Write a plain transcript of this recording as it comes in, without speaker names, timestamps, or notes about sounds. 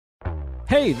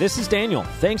Hey, this is Daniel.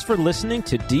 Thanks for listening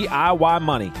to DIY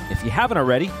Money. If you haven't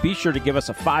already, be sure to give us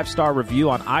a 5-star review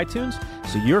on iTunes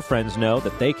so your friends know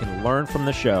that they can learn from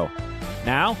the show.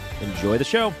 Now, enjoy the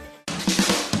show.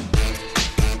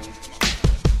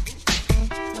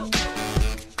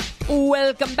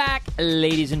 Welcome back,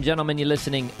 ladies and gentlemen. You're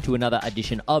listening to another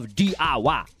edition of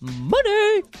DIY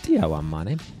Money. DIY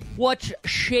Money. What's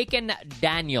shaking,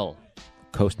 Daniel?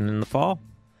 Coasting in the fall.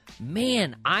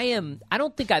 Man, I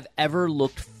don't think I've ever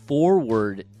looked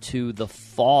forward to the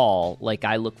fall like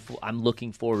I'm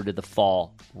looking forward to the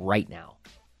fall right now.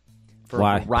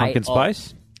 Why? Pumpkin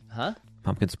spice? Huh?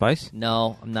 Pumpkin spice?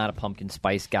 No, I'm not a pumpkin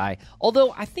spice guy.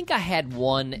 Although I think I had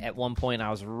one at one point.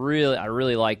 I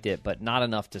really liked it, but not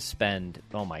enough to spend,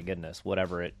 oh my goodness,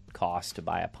 whatever it costs to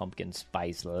buy a pumpkin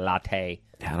spice latte.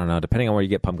 I don't know. Depending on where you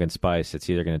get pumpkin spice, it's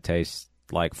either going to taste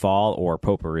like fall or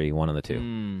potpourri, one of the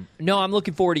two. No, I'm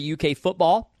looking forward to UK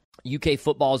football. UK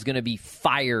football is going to be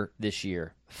fire this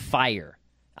year. Fire.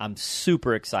 I'm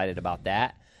super excited about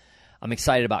that. I'm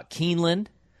excited about Keeneland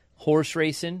horse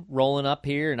racing rolling up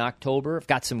here in October. I've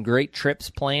got some great trips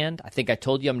planned. I think I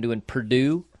told you I'm doing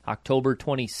Purdue October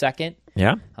 22nd.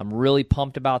 Yeah? I'm really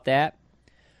pumped about that.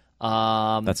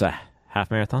 That's a half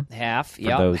marathon? Half, For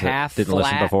those half that didn't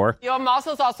flat. listen before. Your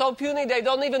muscles are so puny they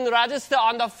don't even register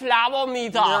on the flower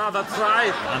meter. Yeah, that's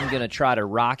right. I'm going to try to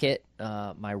rock it.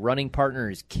 My running partner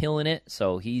is killing it,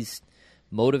 so he's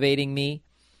motivating me.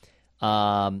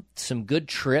 Some good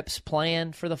trips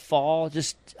planned for the fall.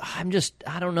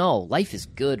 I don't know. Life is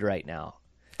good right now.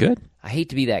 Good. I hate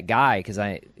to be that guy because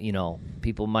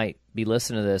people might be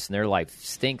listening to this and their life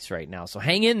stinks right now. So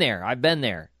hang in there. I've been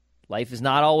there. Life is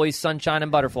not always sunshine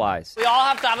and butterflies. We all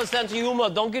have to have a sense of humor.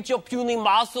 Don't get your puny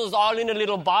muscles all in a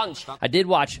little bunch. I did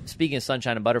watch, speaking of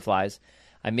sunshine and butterflies,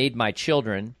 I made my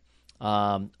children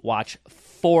watch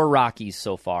 4 Rockies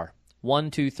so far.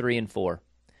 1, 2, 3, and 4.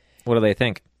 What do they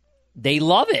think? They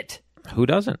love it. Who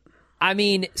doesn't? I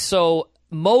mean, so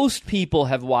most people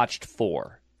have watched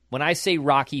 4. When I say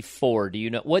Rocky 4, do you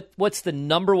know what's the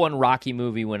number one Rocky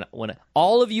movie? When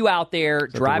all of you out there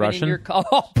driving in your car,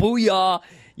 oh, booyah!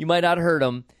 You might not have heard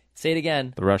them. Say it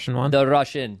again. The Russian one? The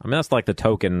Russian. I mean, that's like the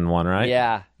token one, right?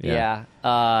 Yeah.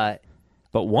 But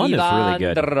 1 is really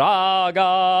good.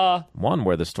 Draga. 1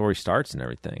 where the story starts and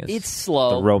everything. It's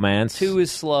slow. The romance. 2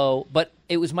 is slow. But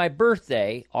it was my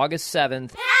birthday, August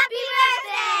 7th. Happy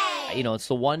birthday! You know, it's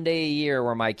the one day a year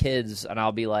where my kids, and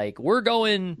I'll be like, we're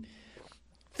going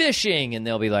fishing. And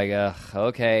they'll be like,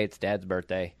 okay, it's Dad's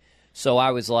birthday. So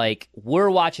I was like, we're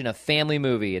watching a family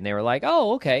movie. And they were like,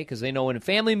 oh, okay. Because they know in a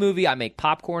family movie, I make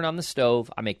popcorn on the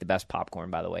stove. I make the best popcorn,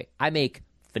 by the way. I make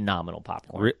phenomenal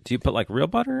popcorn. Do you put like real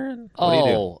butter in? What do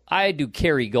you do? I do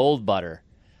Kerrygold butter.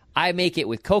 I make it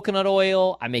with coconut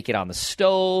oil. I make it on the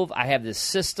stove. I have this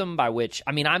system by which,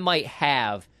 I might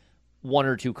have 1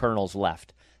 or 2 kernels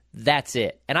left. That's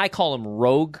it. And I call them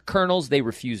rogue kernels. They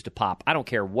refuse to pop. I don't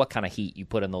care what kind of heat you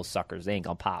put in those suckers. They ain't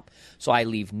going to pop. So I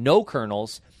leave no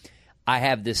kernels. I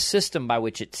have this system by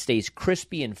which it stays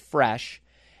crispy and fresh.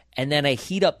 And then I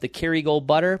heat up the Kerrygold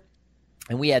butter.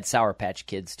 And we add Sour Patch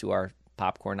Kids to our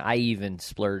popcorn. I even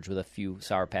splurge with a few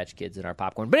Sour Patch Kids in our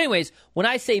popcorn. But anyways, when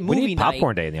I say movie we need night,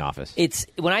 popcorn day in the office. It's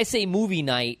when I say movie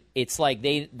night, it's like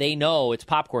they know it's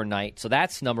popcorn night. So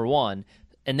that's number one.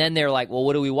 And then they're like, well,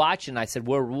 what are we watching? I said,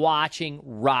 we're watching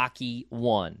Rocky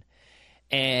 1.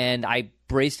 And I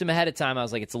braced them ahead of time. I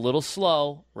was like, it's a little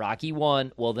slow. Rocky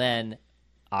 1. Well, then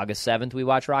August 7th, we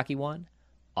watch Rocky 1.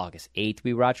 August 8th,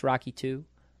 we watch Rocky 2.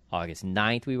 August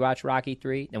 9th, we watched Rocky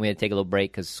 3. Then we had to take a little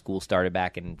break because school started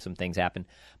back and some things happened.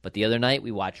 But the other night,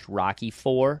 we watched Rocky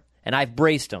 4. And I've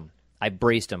braced them.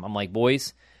 I'm like,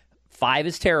 boys, 5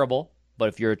 is terrible. But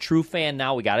if you're a true fan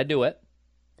now, we got to do it.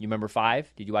 You remember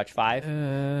 5? Did you watch 5?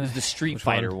 It was the Street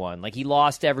Fighter one. Like, he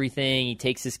lost everything. He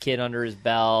takes his kid under his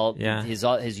belt. Yeah.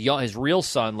 His real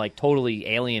son, like, totally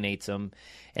alienates him.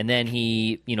 And then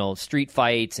he, street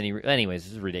fights. And anyways,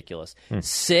 this is ridiculous.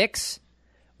 6,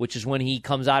 which is when he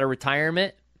comes out of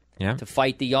retirement to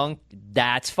fight the young.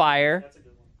 That's fire. That's a good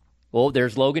one. Well,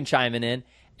 there's Logan chiming in.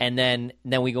 And then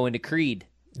we go into Creed.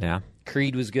 Yeah.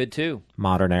 Creed was good, too.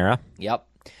 Modern era. Yep.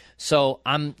 So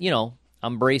I'm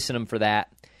bracing him for that.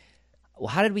 Well,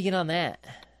 how did we get on that?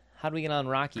 How did we get on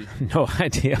Rocky? No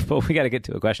idea, but we got to get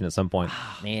to a question at some point.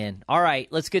 Man. All right,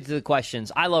 let's get to the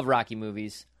questions. I love Rocky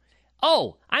movies.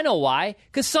 Oh, I know why.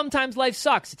 Because sometimes life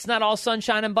sucks. It's not all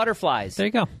sunshine and butterflies. There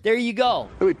you go. There you go.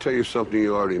 Let me tell you something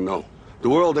you already know. The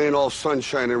world ain't all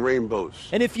sunshine and rainbows.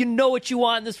 And if you know what you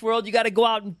want in this world, you got to go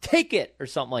out and take it, or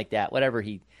something like that. Whatever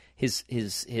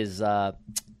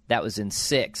that was in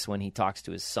 6 when he talks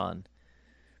to his son.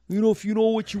 if you know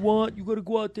what you want, you got to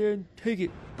go out there and take it.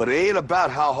 But it ain't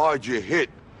about how hard you hit.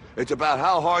 It's about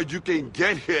how hard you can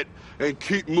get hit and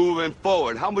keep moving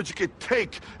forward. How much you can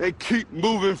take and keep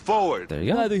moving forward. There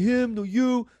you go. Neither him nor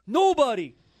you,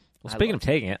 nobody. Well, speaking of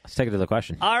taking it, let's take it to the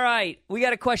question. All right, we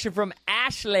got a question from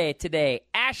Ashley today.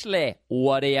 Ashley,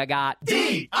 what do you got?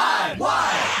 Hi,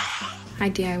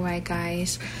 DIY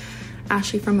guys.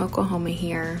 Ashley from Oklahoma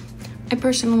here. I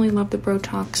personally love the Bro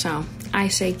Talk, so I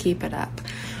say keep it up.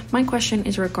 My question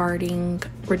is regarding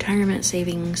retirement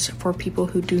savings for people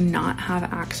who do not have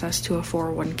access to a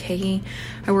 401k.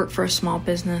 I work for a small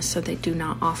business, so they do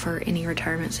not offer any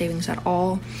retirement savings at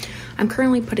all. I'm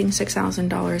currently putting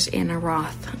 $6,000 in a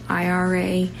Roth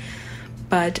IRA,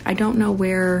 but I don't know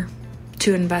where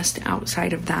to invest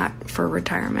outside of that for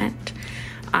retirement.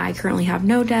 I currently have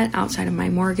no debt outside of my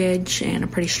mortgage and a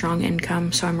pretty strong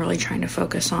income, so I'm really trying to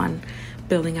focus on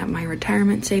building up my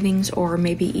retirement savings, or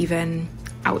maybe even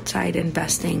outside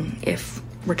investing if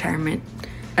retirement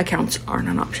accounts aren't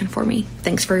an option for me.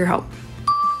 Thanks for your help.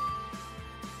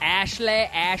 Ashley.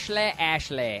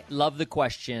 Love the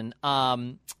question.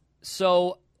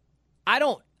 So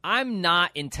I'm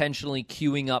not intentionally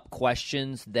queuing up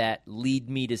questions that lead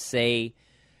me to say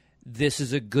this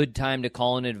is a good time to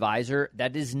call an advisor.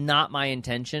 That is not my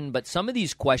intention. But some of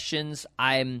these questions,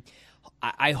 I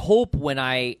hope when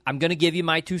I'm going to give you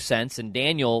my 2 cents, and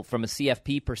Daniel, from a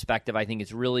CFP perspective, I think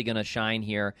is really going to shine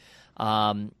here.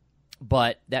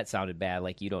 But that sounded bad,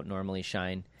 like you don't normally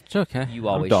shine. It's okay. You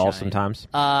always I'm dull shine. sometimes.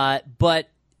 But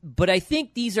I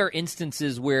think these are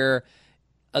instances where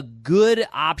a good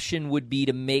option would be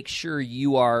to make sure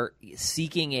you are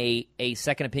seeking a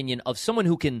second opinion of someone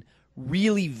who can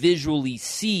really visually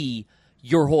see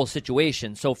your whole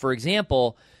situation. So, for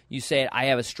example, you say, I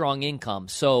have a strong income.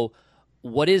 So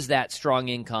what is that strong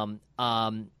income?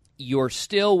 You're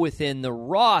still within the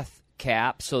Roth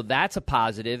cap, so that's a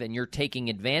positive, and you're taking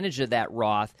advantage of that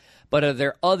Roth. But are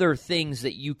there other things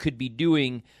that you could be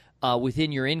doing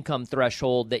within your income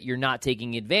threshold that you're not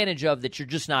taking advantage of, that you're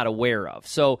just not aware of?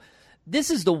 So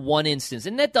this is the one instance,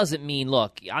 and that doesn't mean,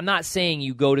 look, I'm not saying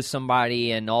you go to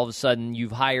somebody and all of a sudden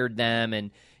you've hired them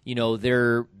and,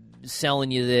 they're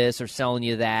selling you this or selling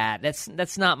you that.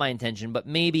 That's not my intention, but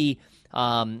maybe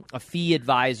a fee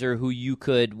advisor who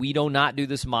we do not do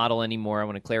this model anymore. I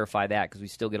want to clarify that because we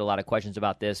still get a lot of questions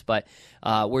about this, but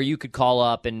where you could call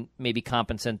up and maybe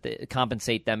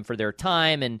compensate them for their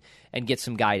time and get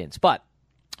some guidance. But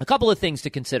a couple of things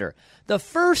to consider. The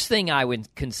first thing I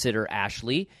would consider,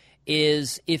 Ashley,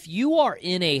 is if you are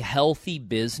in a healthy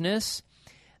business,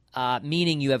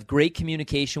 meaning you have great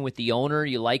communication with the owner,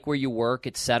 you like where you work,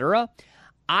 etc.,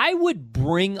 I would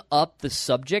bring up the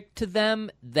subject to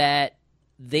them that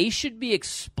they should be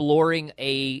exploring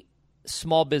a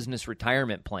small business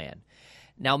retirement plan.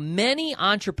 Now, many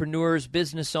entrepreneurs,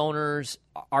 business owners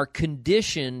are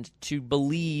conditioned to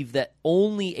believe that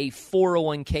only a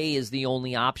 401k is the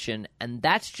only option, and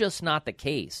that's just not the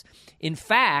case. In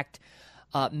fact,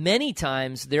 many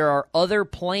times there are other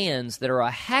plans that are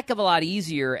a heck of a lot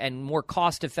easier and more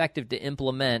cost-effective to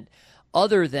implement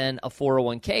other than a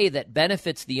 401k that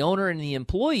benefits the owner and the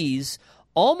employees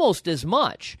almost as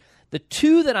much. The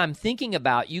two that I'm thinking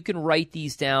about, you can write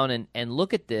these down and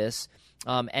look at this,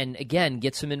 and again,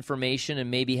 get some information and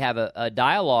maybe have a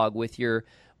dialogue with your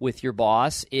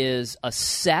boss, is a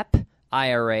SEP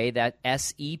IRA, that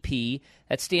SEP,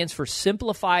 that stands for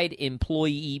Simplified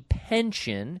Employee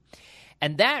Pension.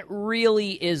 And that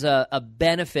really is a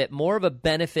benefit, more of a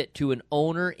benefit to an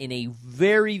owner in a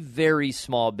very, very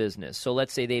small business. So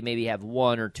let's say they maybe have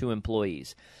 1 or 2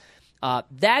 employees.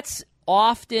 That's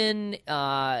often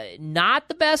not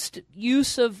the best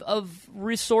use of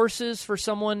resources for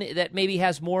someone that maybe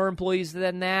has more employees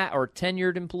than that, or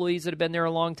tenured employees that have been there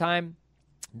a long time.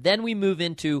 Then we move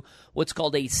into what's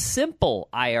called a simple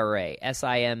IRA,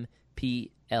 SIMPLE.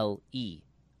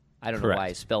 I don't know why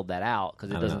I spelled that out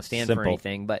because it doesn't stand for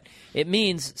anything, but it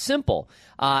means simple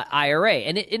IRA.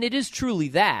 And it is truly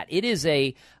that. It is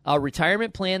a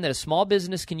retirement plan that a small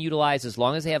business can utilize as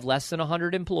long as they have less than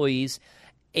 100 employees.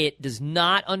 It does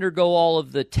not undergo all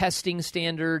of the testing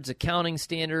standards, accounting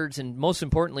standards, and most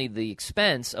importantly, the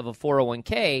expense of a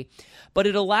 401k, but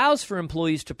it allows for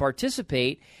employees to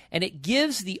participate, and it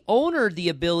gives the owner the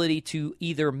ability to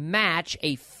either match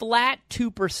a flat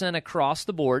 2% across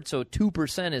the board, so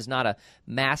 2% is not a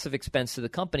massive expense to the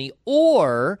company,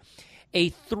 or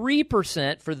a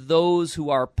 3% for those who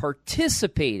are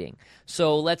participating.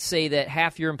 So let's say that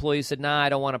half your employees said, nah, I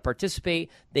don't want to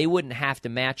participate. They wouldn't have to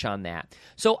match on that.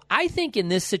 So I think in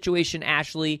this situation,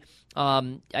 Ashley,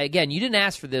 again, you didn't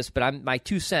ask for this, but my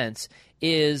 2 cents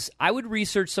is I would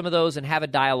research some of those and have a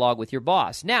dialogue with your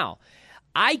boss. Now,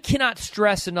 I cannot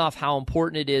stress enough how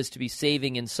important it is to be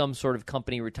saving in some sort of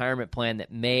company retirement plan that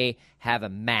may have a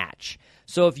match.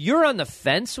 So if you're on the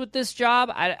fence with this job,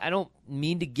 I don't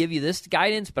mean to give you this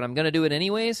guidance, but I'm going to do it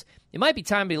anyways. It might be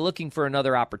time to be looking for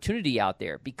another opportunity out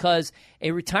there, because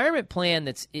a retirement plan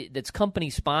that's company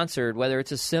sponsored, whether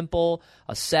it's a simple,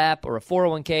 a SEP, or a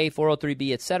 401k,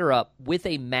 403b, etc., with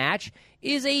a match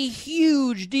is a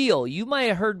huge deal. You might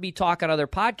have heard me talk on other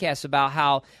podcasts about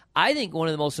how I think one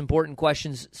of the most important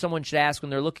questions someone should ask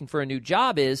when they're looking for a new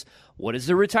job is, what is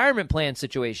the retirement plan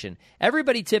situation?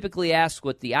 Everybody typically asks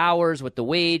what the hours, what the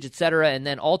wage, etc., and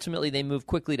then ultimately they move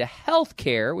quickly to health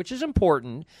care, which is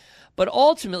important. But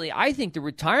ultimately, I think the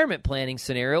retirement planning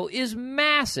scenario is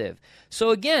massive. So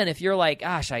again, if you're like,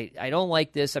 gosh, I don't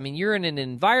like this, I mean, you're in an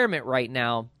environment right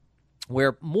now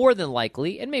where more than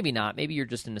likely, and maybe not, maybe you're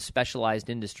just in a specialized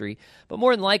industry, but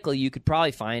more than likely you could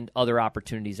probably find other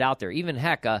opportunities out there. Even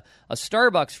heck, a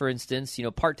Starbucks, for instance,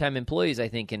 part-time employees, I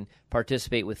think, can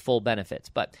participate with full benefits.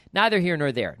 But neither here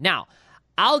nor there. Now,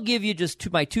 I'll give you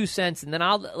just my 2 cents, and then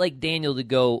I'll like Daniel to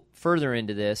go further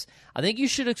into this. I think you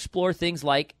should explore things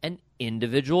like an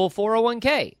individual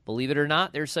 401k. Believe it or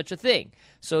not, there's such a thing.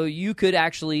 So you could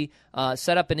actually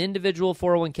set up an individual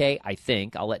 401k, I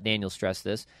think, I'll let Daniel stress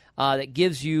this, that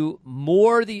gives you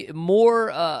more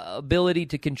ability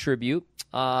to contribute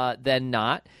than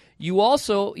not. You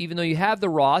also, even though you have the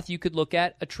Roth, you could look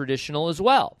at a traditional as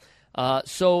well.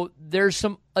 So there's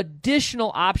some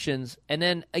additional options. And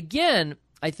then again,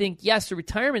 I think, yes, the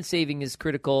retirement saving is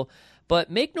critical, but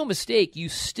make no mistake, you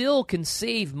still can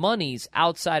save monies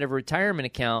outside of a retirement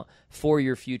account for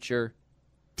your future.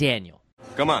 Daniel.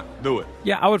 Come on, do it.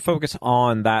 Yeah, I would focus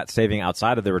on that saving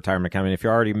outside of the retirement account. I mean, if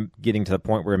you're already getting to the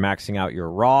point where you're maxing out your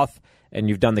Roth and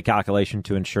you've done the calculation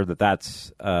to ensure that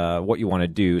that's what you want to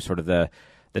do, sort of the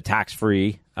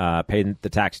tax-free, pay the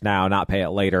tax now, not pay it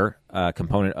later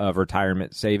component of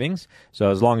retirement savings. So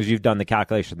as long as you've done the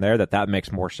calculation there, that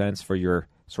makes more sense for your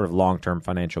sort of long-term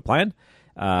financial plan,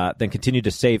 then continue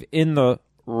to save in the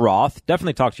Roth.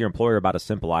 Definitely talk to your employer about a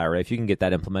simple IRA. If you can get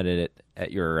that implemented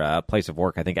at your place of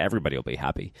work, I think everybody will be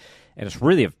happy. And it's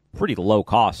really a pretty low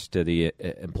cost to the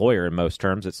employer in most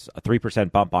terms. It's a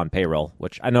 3% bump on payroll,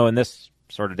 which I know in this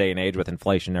sort of day and age with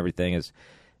inflation and everything is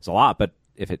a lot, but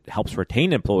if it helps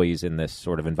retain employees in this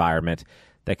sort of environment,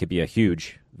 that could be a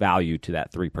huge value to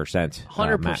that 3%.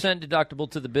 100% deductible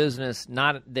to the business.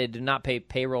 They do not pay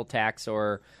payroll tax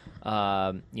or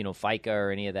FICA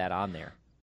or any of that on there.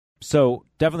 So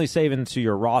definitely save into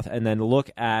your Roth, and then look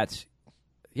at,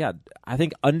 I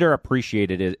think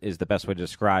underappreciated is the best way to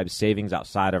describe savings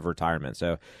outside of retirement.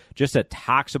 So just a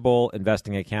taxable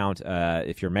investing account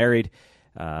if you're married,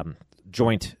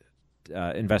 joint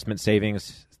investment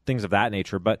savings, things of that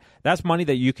nature. But that's money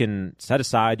that you can set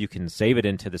aside. You can save it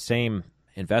into the same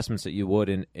investments that you would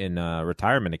in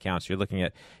retirement accounts. You're looking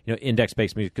at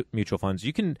index-based mutual funds.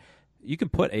 You can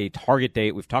put a target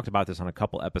date. We've talked about this on a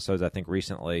couple episodes, I think,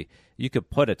 recently. You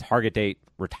could put a target date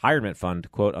retirement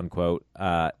fund, quote unquote,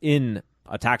 in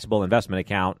a taxable investment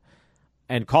account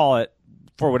and call it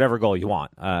for whatever goal you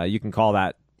want. You can call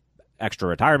that extra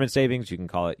retirement savings. You can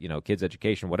call it, kids'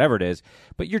 education, whatever it is.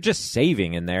 But you're just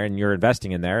saving in there and you're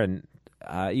investing in there. And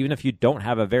even if you don't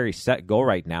have a very set goal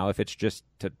right now, if it's just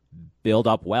to build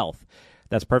up wealth,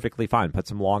 that's perfectly fine. Put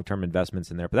some long-term investments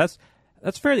in there. But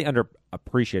that's fairly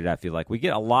underappreciated, I feel like. We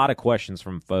get a lot of questions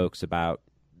from folks about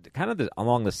kind of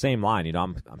along the same line.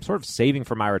 I'm sort of saving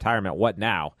for my retirement. What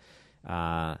now?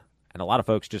 And a lot of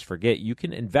folks just forget you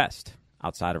can invest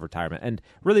outside of retirement. And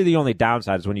really the only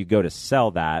downside is when you go to sell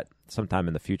that sometime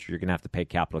in the future, you're going to have to pay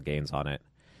capital gains on it.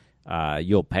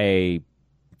 You'll pay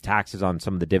taxes on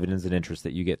some of the dividends and interest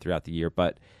that you get throughout the year.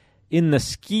 But in the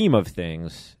scheme of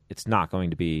things, it's not going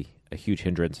to be a huge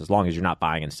hindrance as long as you're not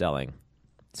buying and selling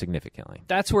significantly.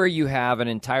 That's where you have an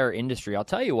entire industry. I'll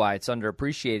tell you why it's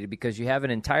underappreciated, because you have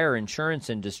an entire insurance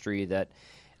industry that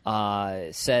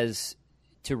says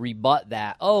to rebut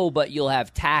that, but you'll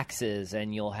have taxes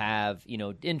and you'll have,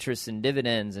 interest and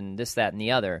dividends and this, that, and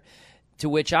the other. To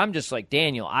which I'm just like,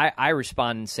 Daniel, I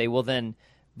respond and say, well, then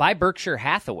buy Berkshire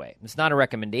Hathaway. It's not a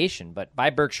recommendation, but buy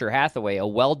Berkshire Hathaway, a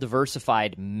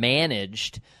well-diversified,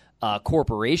 managed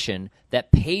corporation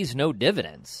that pays no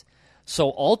dividends.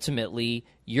 So ultimately,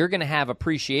 you're going to have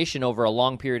appreciation over a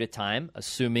long period of time,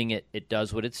 assuming it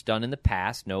does what it's done in the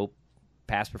past, no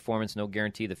past performance, no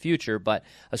guarantee of the future, but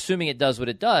assuming it does what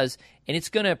it does, and it's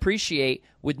going to appreciate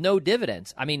with no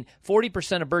dividends. I mean,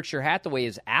 40% of Berkshire Hathaway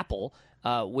is Apple,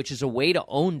 which is a way to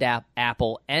own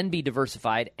Apple and be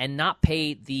diversified and not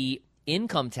pay the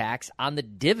income tax on the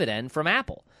dividend from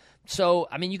Apple. So,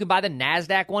 I mean, you can buy the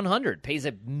NASDAQ 100, pays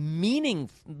a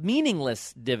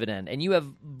meaningless dividend, and you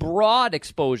have broad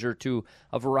exposure to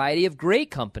a variety of great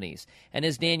companies. And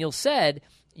as Daniel said,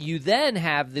 you then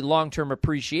have the long-term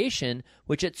appreciation,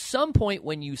 which at some point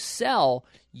when you sell,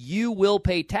 you will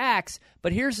pay tax.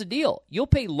 But here's the deal. You'll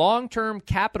pay long-term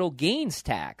capital gains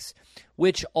tax,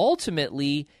 which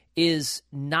ultimately is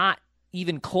not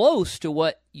even close to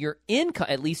what your income,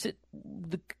 at least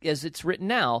as it's written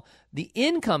now, the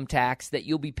income tax that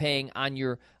you'll be paying on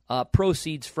your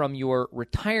proceeds from your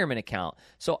retirement account.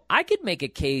 So I could make a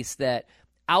case that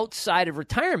outside of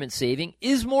retirement saving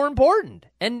is more important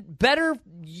and better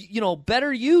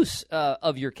use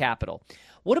of your capital.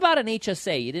 What about an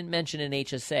HSA? You didn't mention an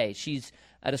HSA. She's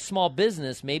at a small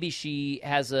business. Maybe she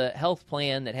has a health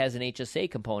plan that has an HSA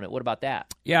component. What about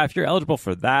that? Yeah, if you're eligible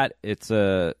for that, it's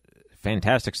a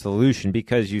fantastic solution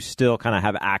because you still kind of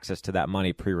have access to that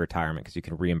money pre-retirement because you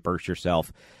can reimburse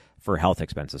yourself for health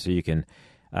expenses. So you can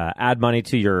add money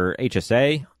to your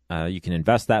HSA. You can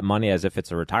invest that money as if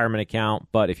it's a retirement account.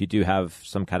 But if you do have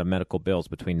some kind of medical bills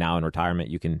between now and retirement,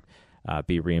 you can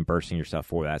be reimbursing yourself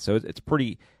for that. So it's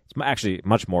actually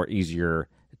much more easier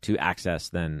to access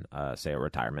than, say, a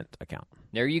retirement account.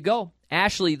 There you go.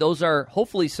 Ashley, those are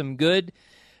hopefully some good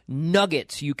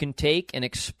nuggets you can take and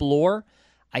explore.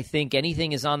 I think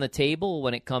anything is on the table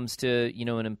when it comes to,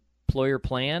 an employer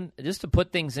plan. Just to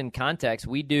put things in context,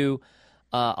 we do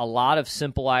a lot of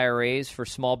simple IRAs for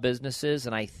small businesses,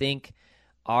 and I think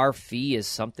our fee is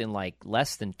something like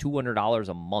less than $200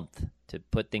 a month, to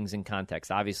put things in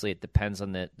context. Obviously, it depends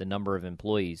on the number of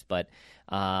employees, but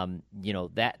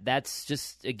that's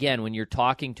just, again, when you're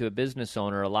talking to a business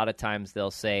owner, a lot of times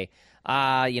they'll say,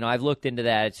 I've looked into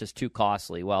that, it's just too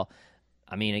costly. Well,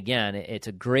 I mean, again, it's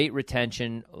a great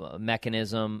retention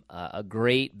mechanism, a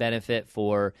great benefit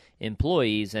for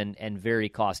employees, and very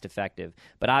cost-effective.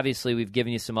 But obviously, we've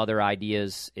given you some other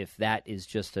ideas if that is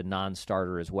just a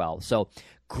non-starter as well. So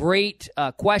great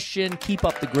question. Keep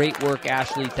up the great work,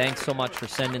 Ashley. Thanks so much for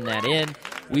sending that in.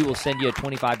 We will send you a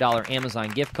 $25 Amazon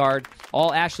gift card.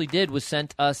 All Ashley did was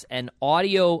sent us an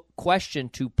audio question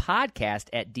to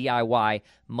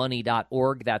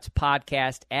podcast@DIYmoney.org. That's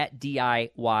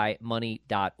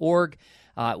podcast@DIYmoney.org.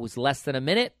 It was less than a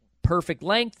minute. Perfect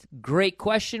length. Great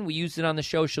question. We used it on the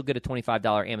show. She'll get a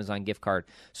 $25 Amazon gift card.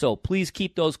 So please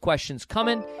keep those questions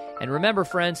coming. And remember,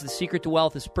 friends, the secret to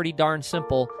wealth is pretty darn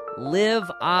simple. Live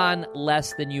on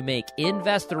less than you make.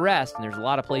 Invest the rest, and there's a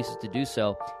lot of places to do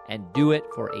so, and do it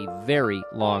for a very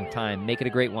long time. Make it a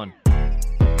great one.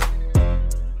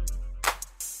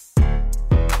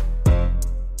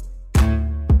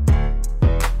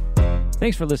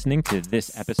 Thanks for listening to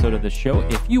this episode of the show.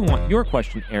 If you want your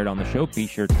question aired on the show, be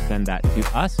sure to send that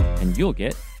to us, and you'll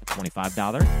get a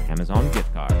 $25 Amazon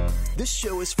gift card. This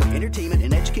show is for entertainment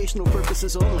and educational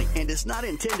purposes only and is not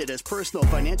intended as personal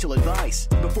financial advice.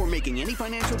 Before making any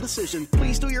financial decision,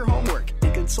 please do your homework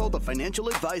and consult a financial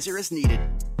advisor as needed.